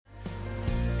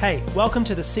Hey, welcome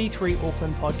to the C3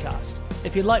 Auckland podcast.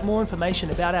 If you'd like more information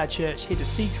about our church, head to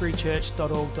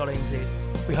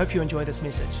c3church.org.nz. We hope you enjoy this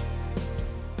message.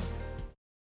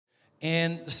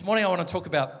 And this morning I want to talk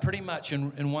about pretty much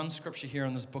in one scripture here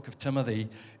in this book of Timothy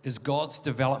is God's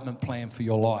development plan for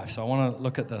your life. So I want to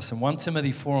look at this. In 1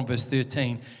 Timothy 4 and verse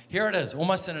 13, here it is,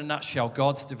 almost in a nutshell,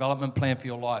 God's development plan for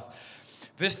your life.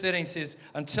 Verse 13 says,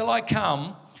 "Until I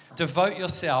come, devote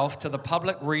yourself to the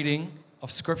public reading of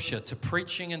Scripture, to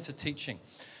preaching and to teaching.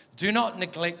 Do not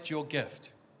neglect your gift,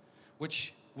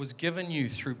 which was given you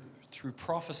through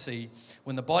prophecy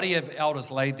when the body of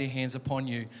elders laid their hands upon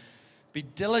you. Be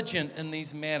diligent in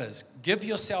these matters. Give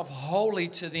yourself wholly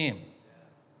to them,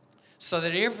 so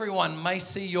that everyone may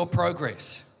see your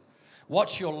progress.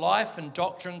 Watch your life and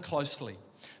doctrine closely.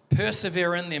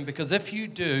 Persevere in them, because if you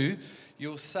do,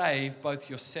 you'll save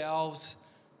both yourselves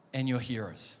and your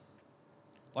hearers."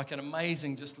 Like an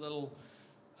amazing just little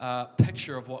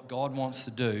picture of what God wants to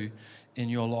do in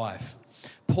your life.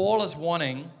 Paul is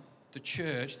wanting the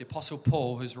church, the Apostle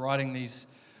Paul, who's writing these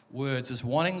words, is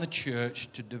wanting the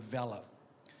church to develop,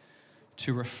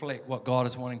 to reflect what God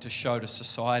is wanting to show to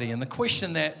society. And the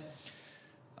question that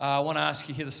I want to ask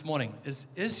you here this morning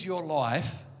is your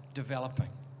life developing?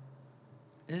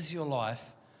 Is your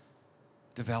life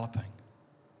developing?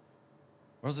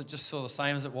 Or is it just sort of the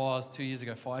same as it was 2 years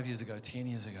ago, 5 years ago, 10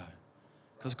 years ago?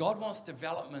 Because God wants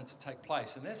development to take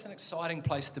place. And that's an exciting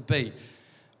place to be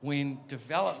when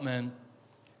development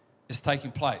is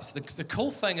taking place. The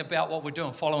cool thing about what we're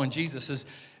doing, following Jesus, is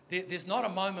there's not a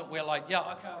moment where like, yeah,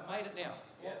 okay, I've made it now.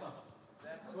 Awesome.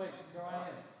 Sweet, here I am.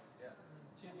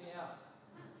 Check me out.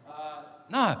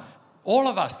 No, all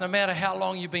of us, no matter how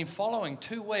long you've been following,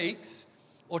 2 weeks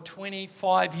or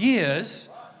 25 years,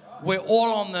 we're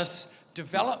all on this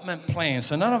development plan.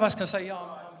 So none of us can say, yeah,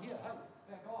 I'm here. Hey,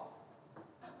 back off.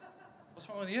 What's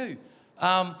wrong with you?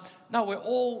 No, we're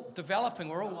all developing.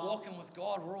 We're all walking with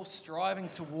God. We're all striving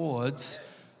towards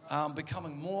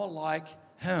becoming more like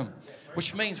Him,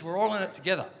 which means we're all in it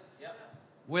together.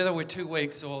 Whether we're 2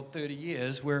 weeks or 30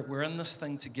 years, we're in this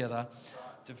thing together,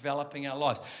 developing our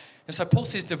lives. And so Paul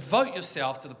says, devote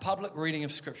yourself to the public reading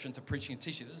of Scripture and to preaching and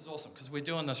teaching. This is awesome because we're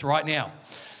doing this right now.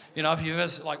 You know, if you're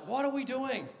like, what are we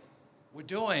doing? We're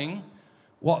doing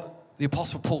what the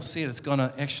Apostle Paul said is going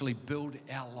to actually build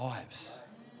our lives.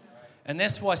 And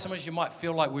that's why some of you might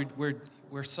feel like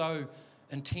we're so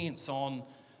intense on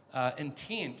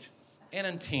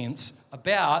intense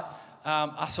about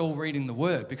us all reading the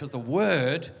Word, because the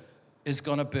Word is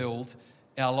going to build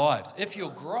our lives. If you're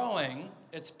growing,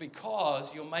 it's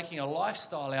because you're making a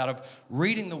lifestyle out of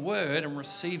reading the Word and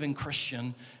receiving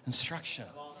Christian instruction.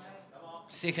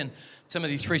 2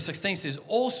 Timothy 3:16 says,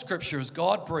 all Scripture is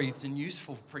God-breathed and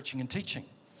useful for preaching and teaching,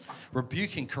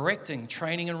 rebuking, correcting,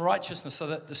 training in righteousness, so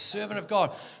that the servant of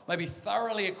God may be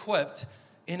thoroughly equipped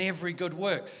in every good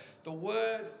work. The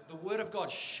Word of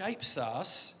God shapes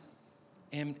us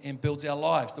and builds our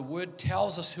lives. The Word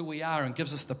tells us who we are and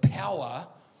gives us the power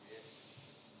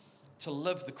to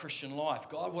live the Christian life.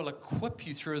 God will equip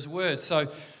you through His Word. So,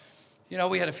 you know,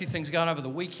 we had a few things going over the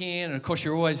weekend, and of course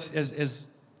you're always, as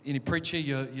any preacher,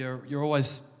 you're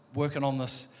always working on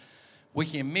this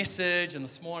weekend message. And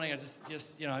this morning I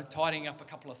just you know, tidying up a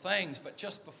couple of things. But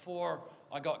just before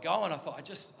I got going, I thought I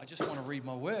just want to read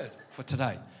my Word for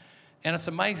today. And it's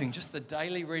amazing, just the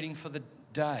daily reading for the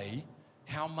day,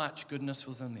 how much goodness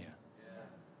was in there.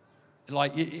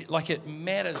 Like it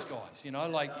matters, guys. You know,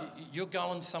 like you're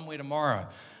going somewhere tomorrow,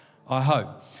 I hope.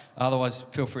 Otherwise,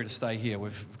 feel free to stay here.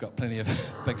 We've got plenty of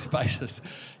big spaces.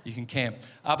 You can camp.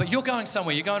 But you're going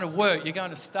somewhere. You're going to work. You're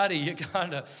going to study. You're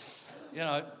going to, you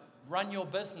know, run your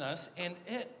business, and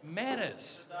it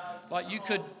matters. Like you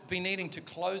could be needing to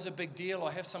close a big deal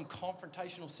or have some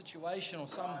confrontational situation or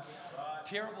some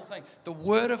terrible thing. The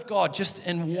Word of God just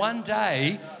in one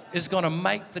day is going to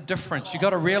make the difference. You've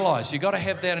got to realize, you've got to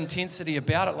have that intensity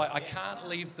about it. Like I can't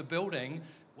leave the building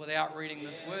without reading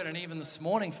this Word. And even this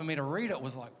morning for me to read it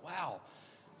was like, wow,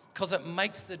 because it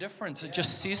makes the difference. It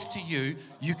just says to you,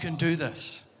 you can do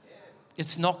this.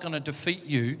 It's not going to defeat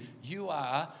you. You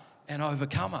are an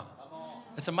overcomer.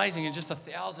 It's amazing in just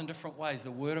 1,000 different ways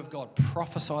the Word of God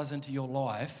prophesies into your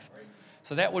life.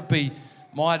 So that would be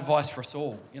my advice for us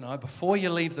all, you know, before you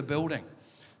leave the building.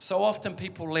 So often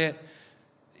people let,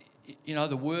 you know,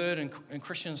 the Word and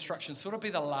Christian instruction sort of be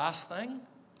the last thing.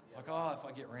 Like, oh, if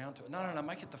I get around to it. No,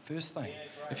 make it the first thing.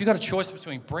 If you've got a choice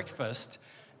between breakfast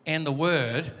and the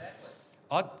Word,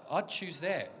 I'd choose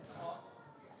that.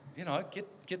 You know,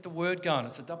 get the Word going.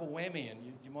 It's a double whammy,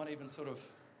 and you might even sort of,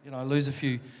 you know, lose a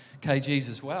few kgs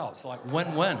as well. It's like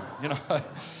win-win, you know.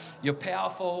 You're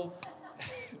powerful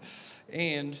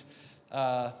and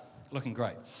Looking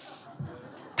great.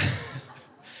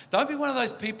 Don't be one of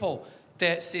those people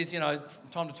that says, from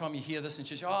time to time you hear this and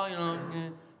says,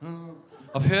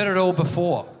 I've heard it all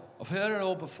before.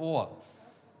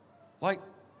 Like,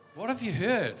 what have you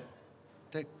heard?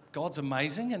 That God's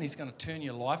amazing and he's going to turn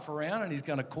your life around and he's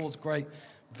going to cause great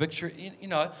victory,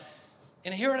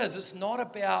 And here it is. It's not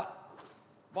about,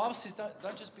 the Bible says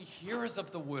don't just be hearers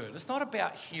of the word. It's not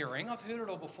about hearing. I've heard it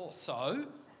all before. So,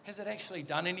 has it actually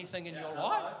done anything in your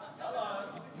life?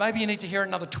 Maybe you need to hear it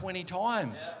another 20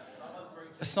 times.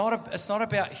 It's not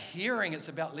about hearing. It's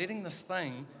about letting this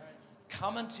thing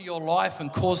come into your life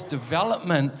and cause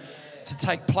development to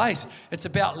take place. It's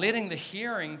about letting the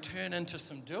hearing turn into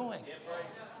some doing.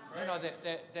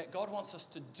 That God wants us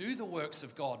to do the works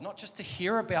of God, not just to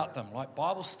hear about them like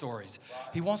Bible stories.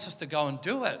 He wants us to go and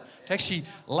do it, to actually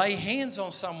lay hands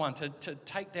on someone, to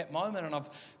take that moment. And I've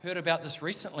heard about this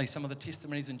recently, some of the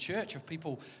testimonies in church of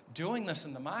people doing this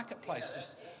in the marketplace,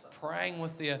 just praying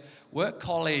with their work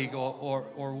colleague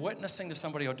or witnessing to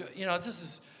somebody. This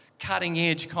is cutting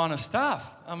edge kind of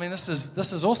stuff. I mean, this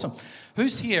is awesome.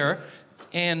 Who's here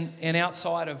and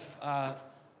outside of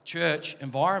church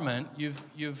environment,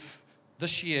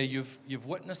 this year you've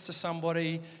witnessed to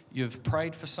somebody, you've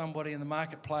prayed for somebody in the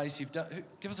marketplace,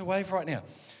 give us a wave right now.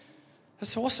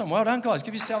 That's awesome. Well done, guys.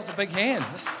 Give yourselves a big hand.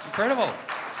 That's incredible.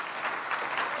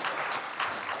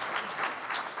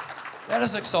 That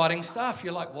is exciting stuff.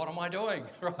 You're like, what am I doing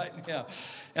right now?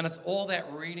 And it's all that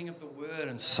reading of the word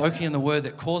and soaking in the word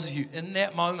that causes you in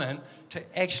that moment to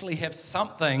actually have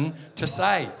something to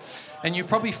say. And you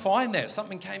probably find that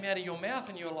something came out of your mouth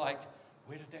and you're like,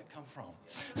 where did that come from?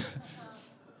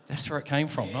 That's where it came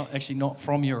from. Not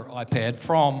from your iPad,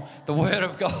 from the Word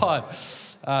of God.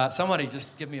 Somebody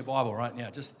just give me a Bible right now.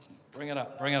 Just bring it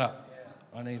up. I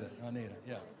need it.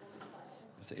 Yeah.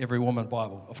 It's the Every Woman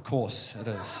Bible. Of course it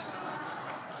is.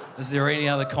 Is there any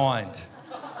other kind?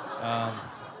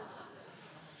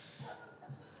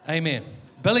 Amen.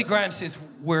 Billy Graham says,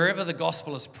 wherever the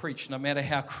gospel is preached, no matter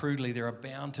how crudely, there are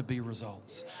bound to be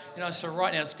results. So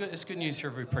right now, it's good news for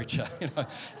every preacher.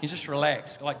 You just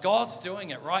relax. Like God's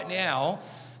doing it right now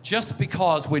just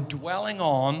because we're dwelling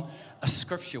on a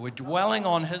scripture. We're dwelling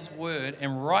on his word.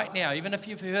 And right now, even if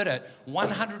you've heard it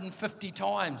 150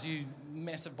 times, you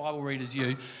massive Bible readers,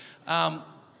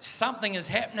 something is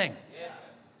happening.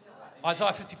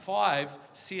 Isaiah 55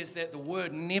 says that the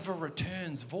word never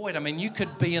returns void. I mean, you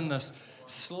could be in this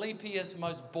sleepiest,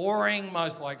 most boring,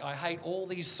 most like, I hate all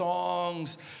these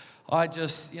songs. I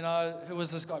just, who is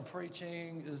this guy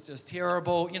preaching? It's just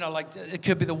terrible. It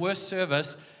could be the worst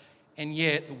service, and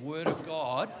yet the word of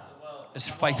God is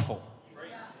faithful.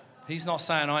 He's not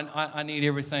saying, I need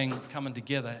everything coming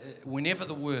together. Whenever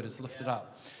the word is lifted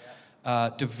up,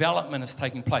 development is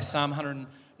taking place. Psalm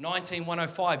 119,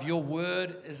 105, your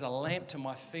word is a lamp to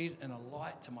my feet and a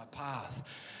light to my path.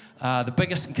 The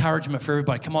biggest encouragement for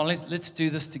everybody, come on, let's do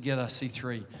this together,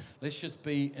 C3. Let's just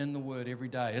be in the word every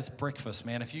day. It's breakfast,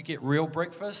 man. If you get real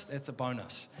breakfast, that's a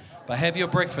bonus. But have your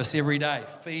breakfast every day.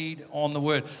 Feed on the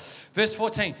word. Verse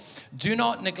 14, do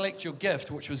not neglect your gift,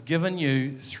 which was given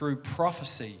you through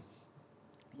prophecy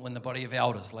when the body of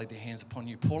elders laid their hands upon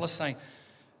you. Paul is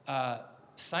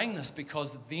saying this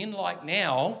because then, like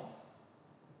now,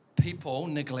 people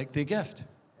neglect their gift.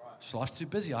 Just life's too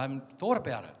busy. I haven't thought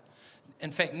about it. In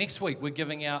fact, next week we're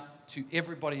giving out to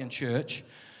everybody in church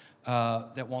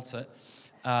that wants it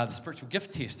the spiritual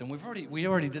gift test, and we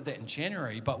already did that in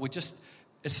January. But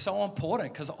it's so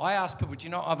important because I ask people. Do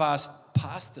you know I've asked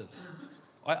pastors?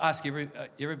 I ask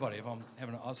everybody if I'm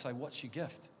having. I'll say, "What's your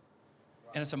gift?"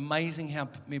 And it's amazing how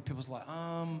many people's like,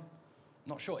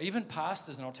 not sure. Even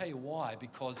pastors, and I'll tell you why.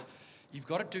 Because you've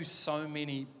got to do so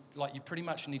many. Like you pretty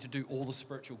much need to do all the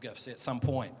spiritual gifts at some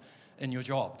point in your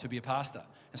job to be a pastor.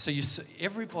 And so you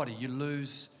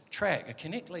lose track. A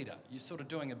connect leader, you're sort of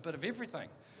doing a bit of everything.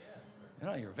 You're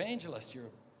an evangelist, you're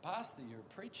a pastor, you're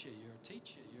a preacher, you're a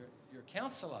teacher, you're a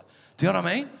counselor. Do you know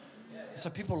what I mean? So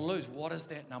people lose, what is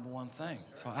that number one thing?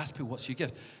 So I ask people, what's your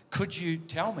gift? Could you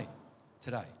tell me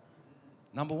today?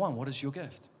 Number one, what is your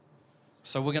gift?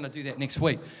 So we're going to do that next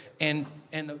week. And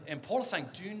Paul is saying,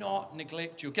 do not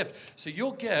neglect your gift. So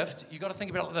your gift, you've got to think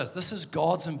about it like this. This is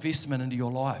God's investment into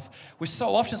your life. We're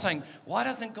so often saying, why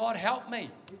doesn't God help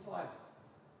me? He's like,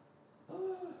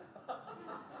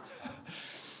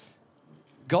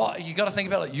 God, you've got to think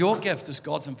about it. Your gift is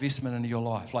God's investment into your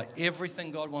life. Like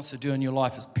everything God wants to do in your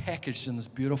life is packaged in this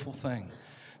beautiful thing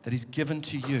that he's given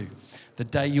to you the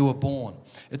day you were born.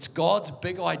 It's God's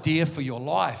big idea for your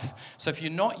life. So if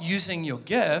you're not using your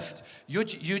gift, you're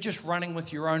just running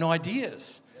with your own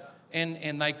ideas.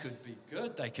 And they could be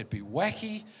good, they could be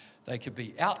wacky, They could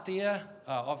be out there.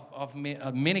 I've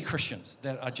met many Christians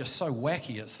that are just so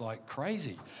wacky, it's like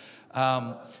crazy.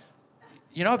 But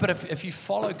if you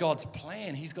follow God's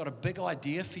plan, He's got a big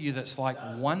idea for you that's like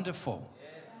wonderful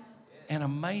and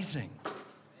amazing.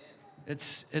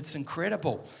 It's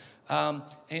incredible.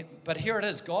 But here it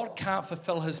is. God can't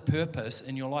fulfill His purpose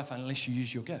in your life unless you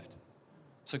use your gift.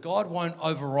 So God won't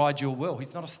override your will.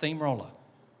 He's not a steamroller.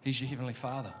 He's your Heavenly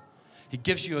Father. He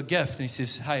gives you a gift and He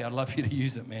says, hey, I'd love you to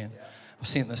use it, man. I've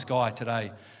sent this guy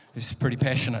today who's pretty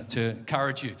passionate to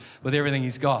encourage you with everything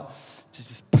he's got to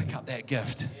just pick up that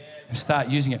gift and start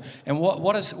using it. And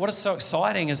what is so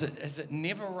exciting is it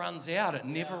never runs out. It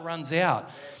never runs out.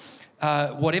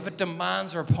 Whatever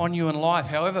demands are upon you in life,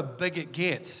 however big it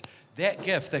gets, that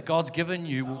gift that God's given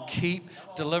you will keep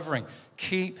delivering,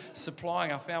 keep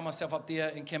supplying. I found myself up there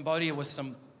in Cambodia with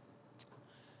some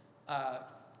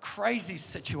crazy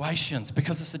situations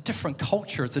because it's a different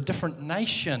culture, it's a different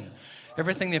nation.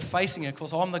 Everything they're facing, of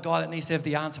course, I'm the guy that needs to have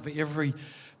the answer for every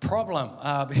problem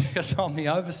because I'm the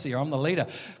overseer, I'm the leader.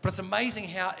 But it's amazing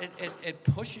how it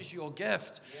pushes your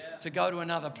gift to go to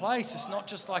another place. It's not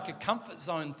just like a comfort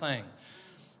zone thing,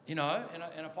 and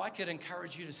if I could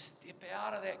encourage you to step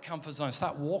out of that comfort zone,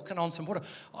 start walking on some water.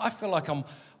 I feel like I'm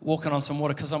walking on some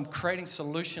water because I'm creating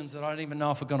solutions that I don't even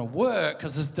know if are going to work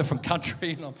because it's a different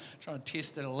country and I'm trying to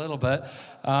test it a little bit,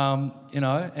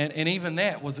 and even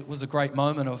that was a great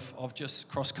moment of just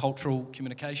cross-cultural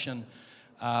communication.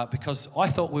 Because I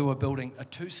thought we were building a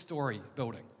 2-story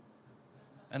building.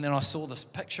 And then I saw this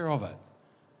picture of it.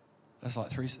 It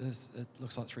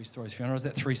looks like 3 stories. Fiona, is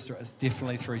that 3 stories? It's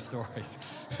definitely 3 stories.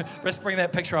 Let's bring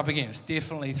that picture up again. It's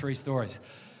definitely 3 stories.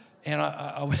 And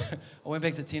I went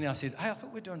back to Tina. I said, hey, I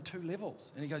thought we're doing 2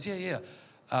 levels. And he goes, yeah.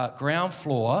 Ground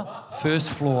floor, first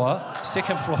floor,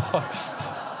 second floor.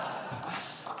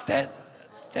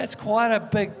 That's quite a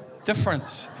big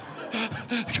difference.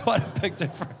 Quite a big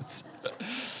difference.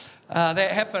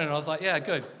 That happened, and I was like, yeah,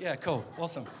 good. Yeah, cool.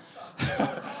 Awesome.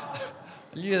 I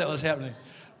knew that was happening.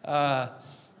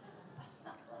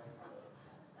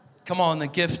 Come on, the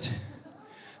gift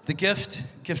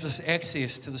gives us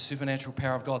access to the supernatural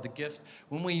power of God. The gift,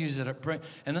 when we use it,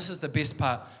 and this is the best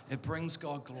part, it brings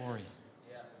God glory.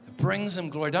 It brings Him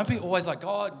glory. Don't be always like,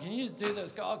 God, can you just do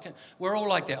this? God, can... We're all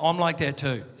like that. I'm like that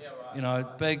too.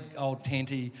 Big old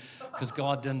tenty, because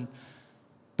God didn't.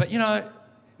 But,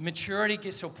 maturity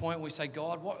gets to a point where we say,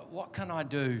 God, what can I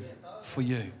do for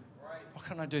you? What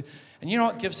can I do? And you know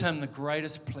what gives Him the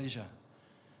greatest pleasure?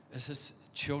 Is His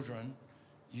children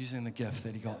using the gift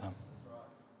that He got them.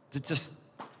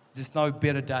 There's no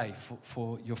better day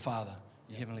for your Father,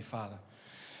 your Heavenly Father.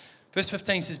 Verse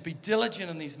 15 says, be diligent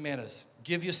in these matters.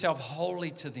 Give yourself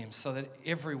wholly to them so that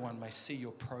everyone may see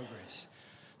your progress.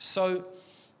 So,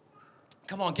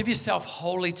 come on, give yourself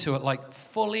wholly to it, like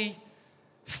fully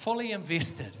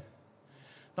invested,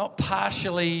 not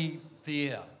partially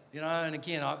there. And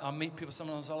again, I meet people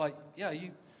sometimes. I'm like, yeah,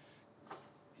 you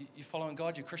following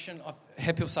God? You're Christian? I've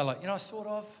had people say like, sort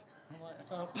of. I'm like,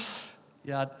 oh.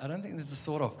 Yeah, I don't think there's a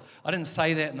sort of. I didn't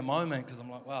say that in the moment because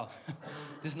I'm like, wow,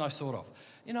 there's no sort of.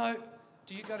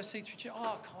 Do you go to C3 Church?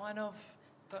 Oh, kind of.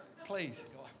 Please.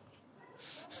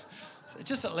 So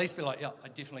just at least be like, yeah, I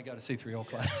definitely go to C3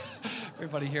 Auckland.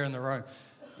 Everybody here in the room.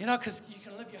 Because you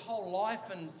can live your whole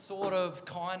life and sort of,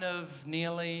 kind of,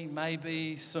 nearly,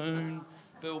 maybe, soon,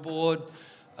 billboard.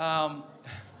 Come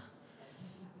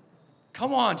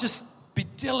on, just be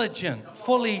diligent,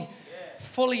 fully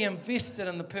invested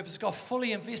in the purpose of God,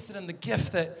 fully invested in the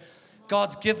gift that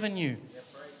God's given you.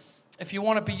 If you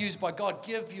want to be used by God,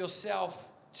 give yourself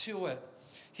to it.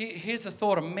 Here's a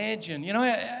thought. Imagine,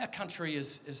 our country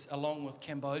is, along with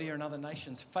Cambodia and other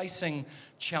nations, facing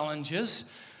challenges.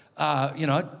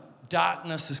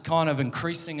 Darkness is kind of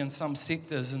increasing in some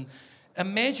sectors. And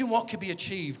imagine what could be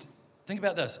achieved. Think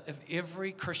about this. If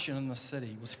every Christian in the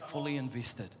city was fully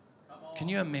invested. Can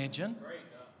you imagine?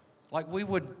 Like we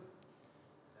would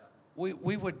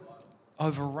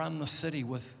overrun the city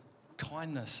with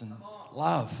kindness and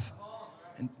love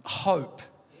and hope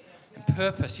and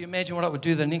purpose. You imagine what it would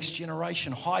do to the next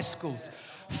generation, high schools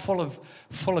full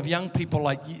of young people.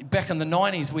 Like back in the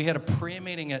 90s, we had a prayer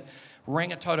meeting at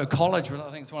Rangitoto College, which I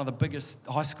think is one of the biggest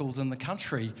high schools in the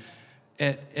country,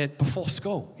 at before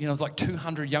school. It was like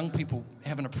 200 young people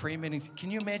having a prayer meeting.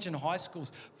 Can you imagine high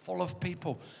schools full of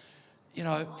people,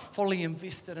 fully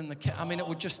invested in it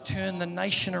would just turn the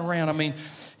nation around.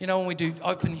 When we do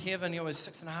Open Heaven, it was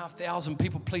 6,500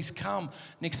 people. Please come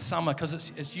next summer because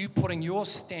it's you putting your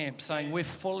stamp saying we're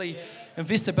fully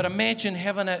invested. But imagine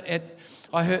having it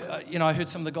I heard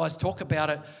some of the guys talk about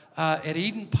it at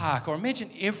Eden Park, or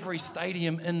imagine every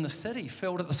stadium in the city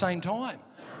filled at the same time.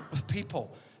 with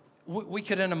people. We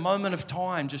could, in a moment of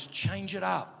time, just change it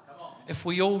up if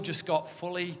we all just got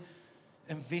fully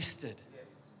invested.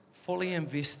 Fully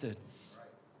invested.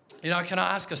 You know, can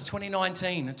I ask us,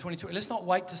 2019 and 2020, let's not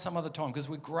wait to some other time because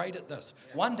we're great at this.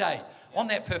 One day, on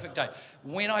that perfect day,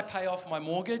 when I pay off my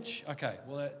mortgage, okay,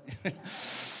 well,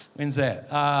 when's that?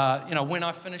 You know, when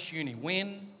I finish uni,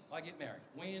 when I get married,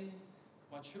 when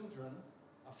my children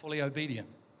are fully obedient.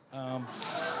 You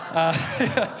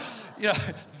know,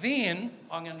 then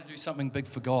I'm going to do something big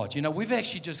for God. You know, we've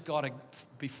actually just got to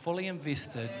be fully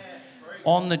invested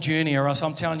on the journey, or else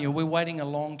I'm telling you, we're waiting a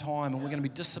long time and we're going to be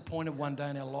disappointed one day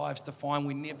in our lives to find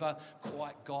we never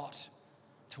quite got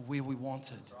to where we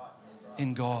wanted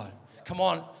in God. Come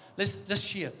on,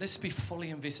 this year, let's be fully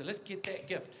invested. Let's get that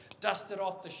gift, dust it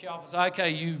off the shelf. It's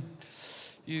okay, you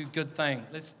good thing.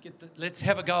 Let's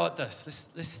have a go at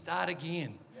this. Let's start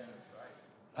again.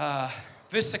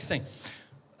 Verse 16.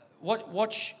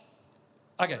 Watch.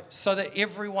 Okay, so that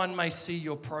everyone may see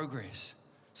your progress.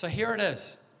 So here it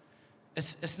is.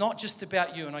 It's not just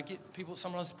about you. And I get people,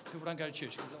 sometimes people don't go to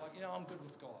church because they're like, you know, I'm good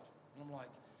with God. And I'm like,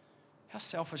 how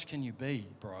selfish can you be,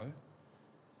 bro?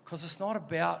 Because it's not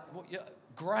about,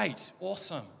 great,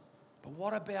 awesome. But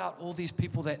what about all these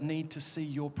people that need to see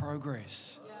your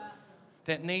progress? Yeah.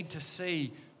 That need to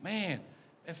see, man,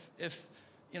 if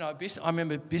you know, I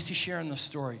remember Bessie sharing this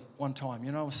story one time,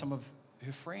 you know, with some of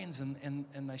her friends, and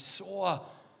they saw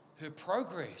her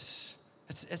progress.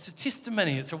 It's a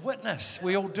testimony. It's a witness.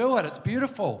 We all do it. It's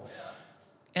beautiful.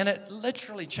 And it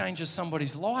literally changes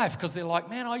somebody's life because they're like,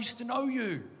 man, I used to know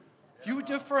you. You were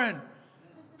different.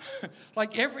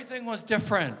 Like everything was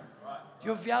different.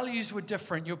 Your values were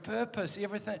different. Your purpose,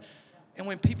 everything. And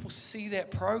when people see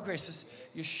that progress,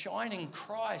 you're shining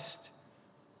Christ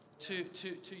to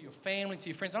your family, to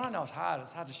your friends. I know it's hard.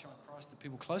 It's hard to shine Christ to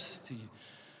people closest to you.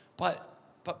 But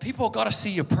people have got to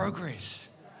see your progress.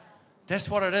 That's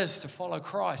what it is to follow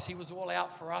Christ. He was all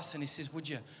out for us, and he says, would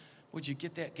you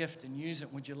get that gift and use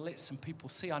it? Would you let some people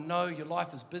see? I know your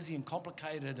life is busy and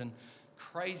complicated and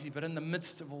crazy, but in the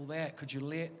midst of all that, could you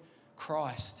let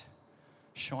Christ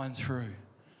shine through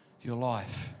your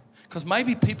life? Because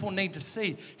maybe people need to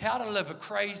see how to live a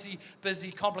crazy,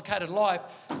 busy, complicated life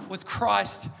with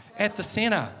Christ at the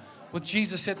center, with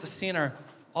Jesus at the center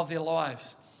of their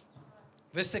lives.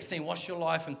 Verse 16, watch your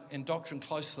life and doctrine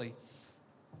closely.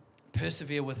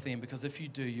 Persevere with them, because if you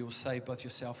do, you will save both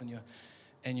yourself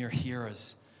and your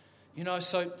hearers. You know,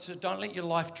 so don't let your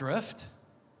life drift.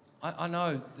 I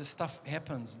know this stuff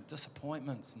happens, and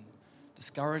disappointments and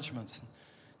discouragements.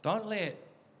 Don't let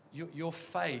your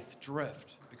faith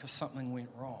drift because something went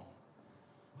wrong.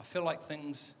 I feel like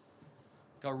things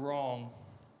go wrong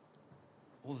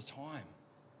all the time.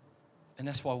 And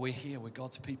that's why we're here, we're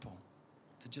God's people,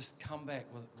 to just come back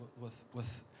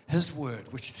with His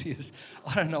word, which says,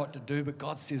 I don't know what to do, but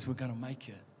God says we're going to make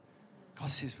it. God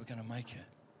says we're going to make it.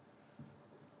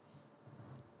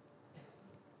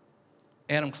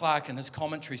 Adam Clark in his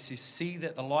commentary says, see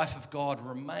that the life of God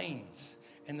remains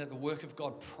and that the work of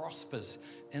God prospers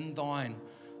in thine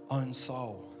own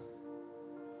soul.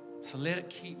 So let it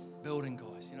keep building,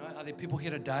 guys. You know, are there people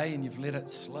here today and you've let it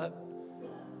slip,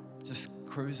 just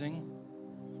cruising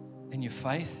in your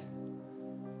faith?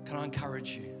 Can I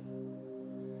encourage you?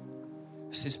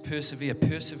 It says persevere.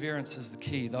 Perseverance is the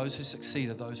key. Those who succeed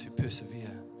are those who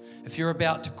persevere. If you're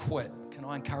about to quit, can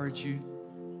I encourage you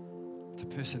to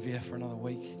persevere for another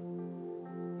week,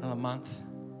 another month?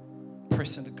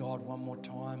 Press into God one more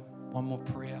time, one more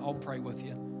prayer. I'll pray with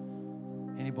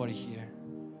you. Anybody here?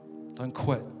 Don't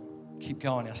quit. Keep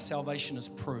going. Our salvation is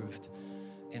proved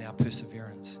in our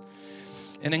perseverance.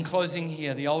 And in closing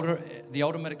here, the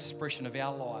ultimate expression of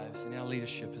our lives and our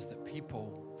leadership is that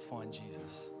people find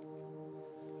Jesus.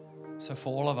 So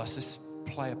for all of us, let's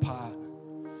play a part.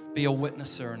 Be a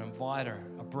witnesser, an inviter,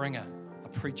 a bringer, a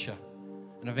preacher,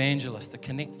 an evangelist, a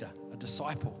connector, a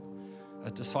disciple, a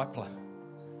discipler,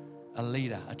 a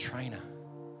leader, a trainer,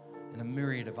 and a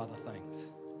myriad of other things.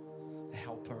 A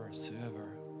helper, a server.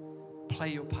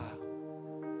 Play your part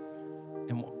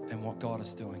in what God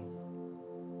is doing.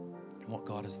 What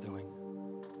God is doing.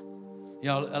 You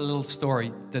know, a little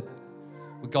story that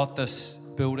we got this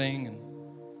building, and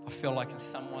I feel like in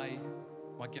some way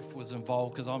my gift was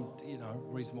involved because I'm, you know,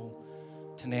 reasonable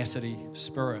tenacity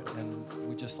spirit, and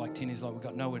we just like Tenny's like, we've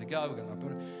got nowhere to go, we've got no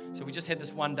building. So we just had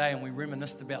this one day and we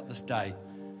reminisced about this day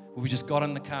where we just got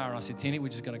in the car and I said, Tenny, we're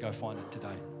just going to go find it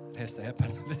today. It has to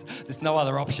happen. There's no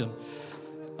other option.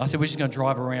 I said, we're just going to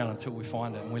drive around until we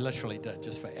find it. And we literally did,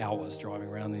 just for hours driving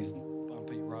around these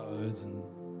bumpy roads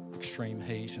and extreme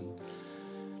heat. And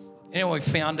anyway, we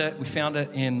found it,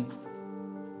 and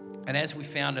as we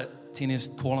found it,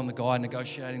 Tina's calling the guy,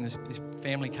 negotiating. This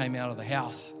family came out of the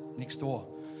house next door.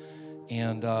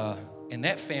 And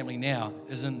that family now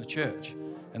is in the church.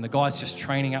 And the guy's just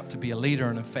training up to be a leader.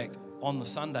 And in fact, on the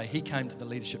Sunday, he came to the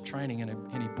leadership training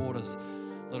and he brought his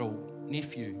little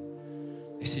nephew.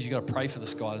 He said, you got to pray for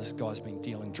this guy. This guy's been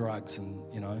dealing drugs and,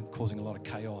 causing a lot of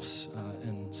chaos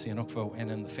in Sihanoukville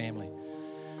and in the family.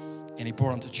 And he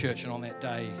brought him to church. And on that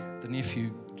day, the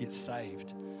nephew gets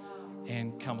saved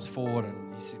and comes forward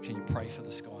and he said, can you pray for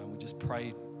this guy? And we just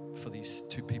prayed for these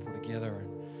two people together.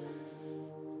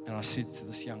 And I said to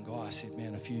this young guy, I said,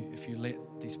 man, if you let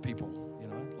these people,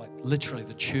 like literally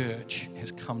the church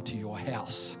has come to your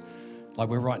house, like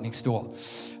we're right next door.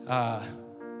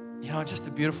 Just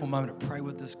a beautiful moment to pray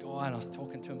with this guy. And I was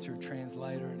talking to him through a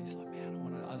translator, and he's like,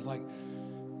 man, I was like,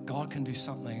 God can do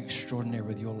something extraordinary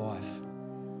with your life.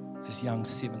 It's this young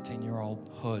 17-year-old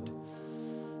hood,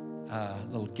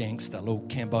 little gangster, little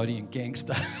Cambodian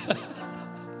gangster.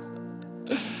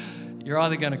 You're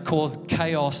either going to cause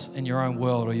chaos in your own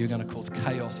world or you're going to cause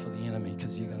chaos for the enemy,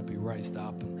 because you're going to be raised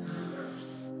up.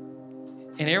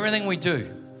 And everything we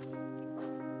do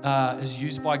is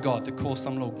used by God to cause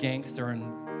some little gangster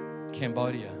in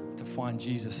Cambodia to find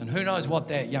Jesus. And who knows what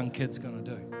that young kid's going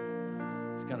to do.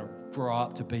 He's going to grow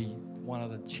up to be one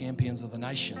of the champions of the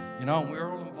nation. And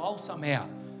we're all involved somehow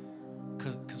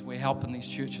because we're helping these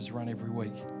churches run every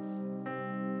week.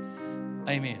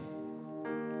 Amen.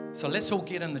 So let's all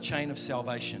get in the chain of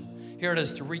salvation. Here it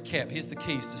is to recap. Here's the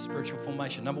keys to spiritual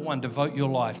formation. Number 1, devote your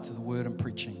life to the word and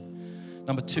preaching.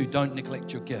 Number 2, don't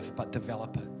neglect your gift, but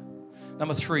develop it.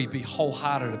 Number 3, be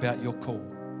wholehearted about your call.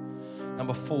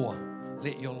 Number 4,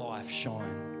 let your life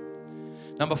shine.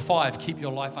 Number 5, keep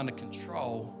your life under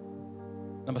control.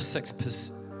 Number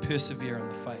 6, persevere in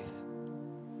the faith.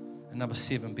 And number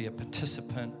 7, be a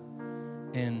participant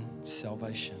in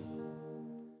salvation.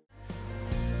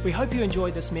 We hope you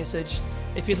enjoyed this message.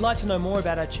 If you'd like to know more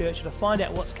about our church or to find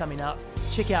out what's coming up,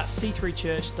 check out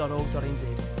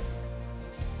c3church.org.nz.